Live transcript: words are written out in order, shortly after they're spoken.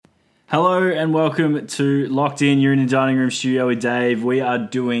Hello and welcome to Locked In. You're in the dining room studio with Dave. We are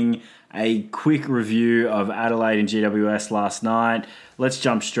doing a quick review of Adelaide and GWS last night. Let's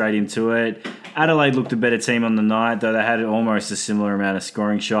jump straight into it. Adelaide looked a better team on the night, though they had almost a similar amount of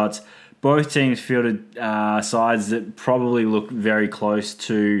scoring shots. Both teams fielded sides that probably look very close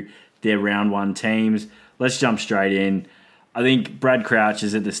to their round one teams. Let's jump straight in. I think Brad Crouch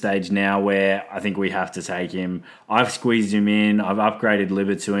is at the stage now where I think we have to take him. I've squeezed him in. I've upgraded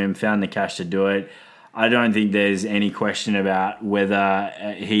Libba to him, found the cash to do it. I don't think there's any question about whether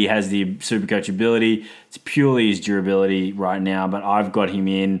he has the SuperCoach ability. It's purely his durability right now, but I've got him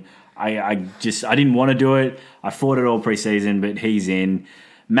in. I didn't want to do it. I fought it all preseason, but he's in.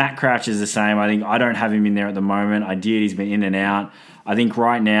 Matt Crouch is the same. I think I don't have him in there at the moment. I did. He's been in and out. I think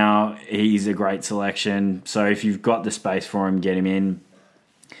right now he's a great selection. So if you've got the space for him, get him in.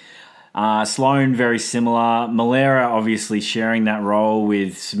 Sloan, very similar. Malera obviously sharing that role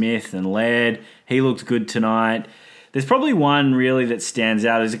with Smith and Laird. He looked good tonight. There's probably one really that stands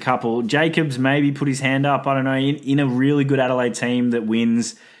out. There's a couple. Jacobs maybe put his hand up, I don't know, in a really good Adelaide team that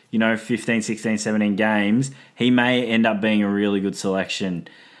wins, 15, 16, 17 games. He may end up being a really good selection.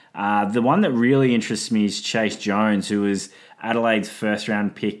 The one that really interests me is Chase Jones, who was Adelaide's first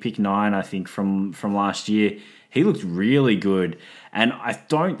round pick 9, I think, from last year. He looked really good. And I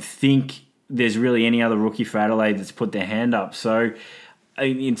don't think there's really any other rookie for Adelaide that's put their hand up. So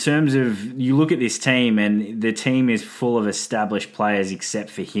in terms of, you look at this team and the team is full of established players except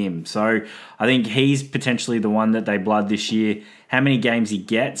for him. So I think he's potentially the one that they blood this year. How many games he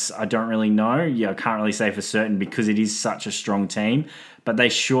gets, I don't really know. I can't really say for certain because it is such a strong team. But they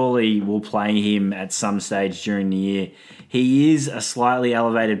surely will play him at some stage during the year. He is a slightly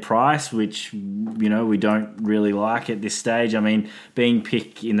elevated price, which, we don't really like at this stage. I mean, being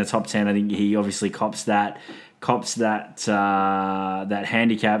picked in the top 10, I think he obviously cops that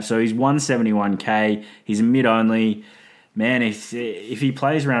handicap. So he's 171k. He's a mid only. Man, if he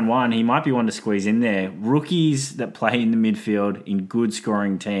plays round one, he might be one to squeeze in there. Rookies that play in the midfield in good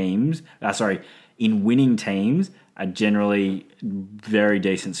scoring teams, in winning teams, are generally very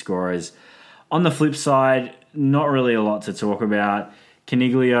decent scorers. On the flip side, not really a lot to talk about.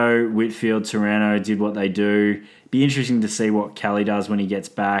 Caniglio, Whitfield, Taranto did what they do. Be interesting to see what Kelly does when he gets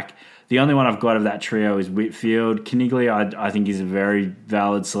back. The only one I've got of that trio is Whitfield. Caniglio, I think, is a very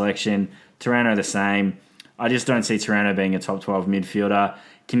valid selection. Taranto, the same. I just don't see Taranto being a top 12 midfielder.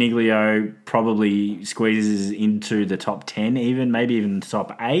 Caniglio probably squeezes into the top 10 even, maybe even the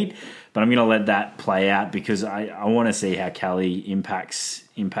top 8. But I'm going to let that play out because I want to see how Kelly impacts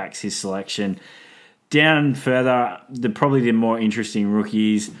his selection. Down further, probably the more interesting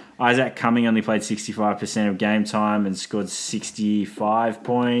rookies. Isaac Cumming only played 65% of game time and scored 65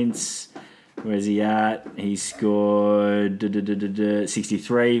 points. Where's he at? He scored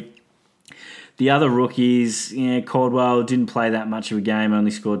 63. The other rookies, Caldwell didn't play that much of a game,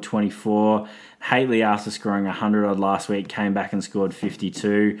 only scored 24. Haley, after scoring 100-odd last week, came back and scored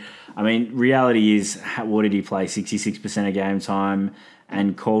 52. I mean, reality is, what did he play? 66% of game time,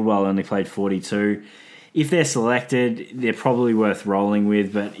 and Caldwell only played 42. If they're selected, they're probably worth rolling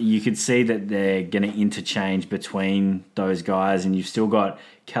with, but you could see that they're going to interchange between those guys, and you've still got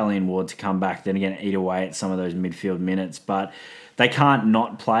Kelly and Ward to come back. They're going to eat away at some of those midfield minutes, but they can't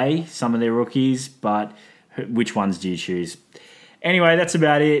not play some of their rookies, but which ones do you choose? Anyway, that's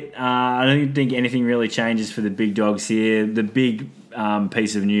about it. I don't think anything really changes for the big dogs here. The big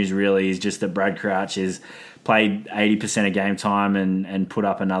piece of news really is just that Brad Crouch has played 80% of game time and put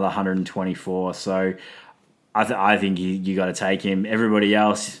up another 124. So I think you got to take him. Everybody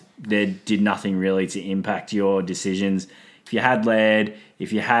else, they did nothing really to impact your decisions. If you had Laird,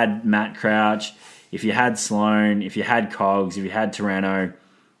 if you had Matt Crouch, if you had Sloan, if you had Cogs, if you had Taranto,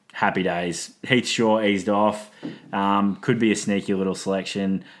 happy days. Heath Shaw eased off. Could be a sneaky little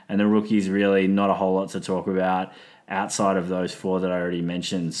selection. And the rookies, really not a whole lot to talk about outside of those 4 that I already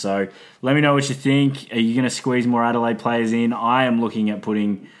mentioned. So let me know what you think. Are you going to squeeze more Adelaide players in? I am looking at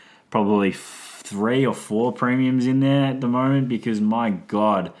putting probably 3 or 4 premiums in there at the moment because, my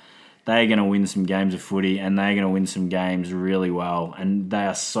God, they're going to win some games of footy and they're going to win some games really well. And they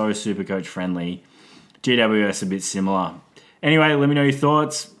are so SuperCoach friendly. GWS a bit similar. Anyway, let me know your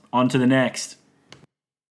thoughts. On to the next.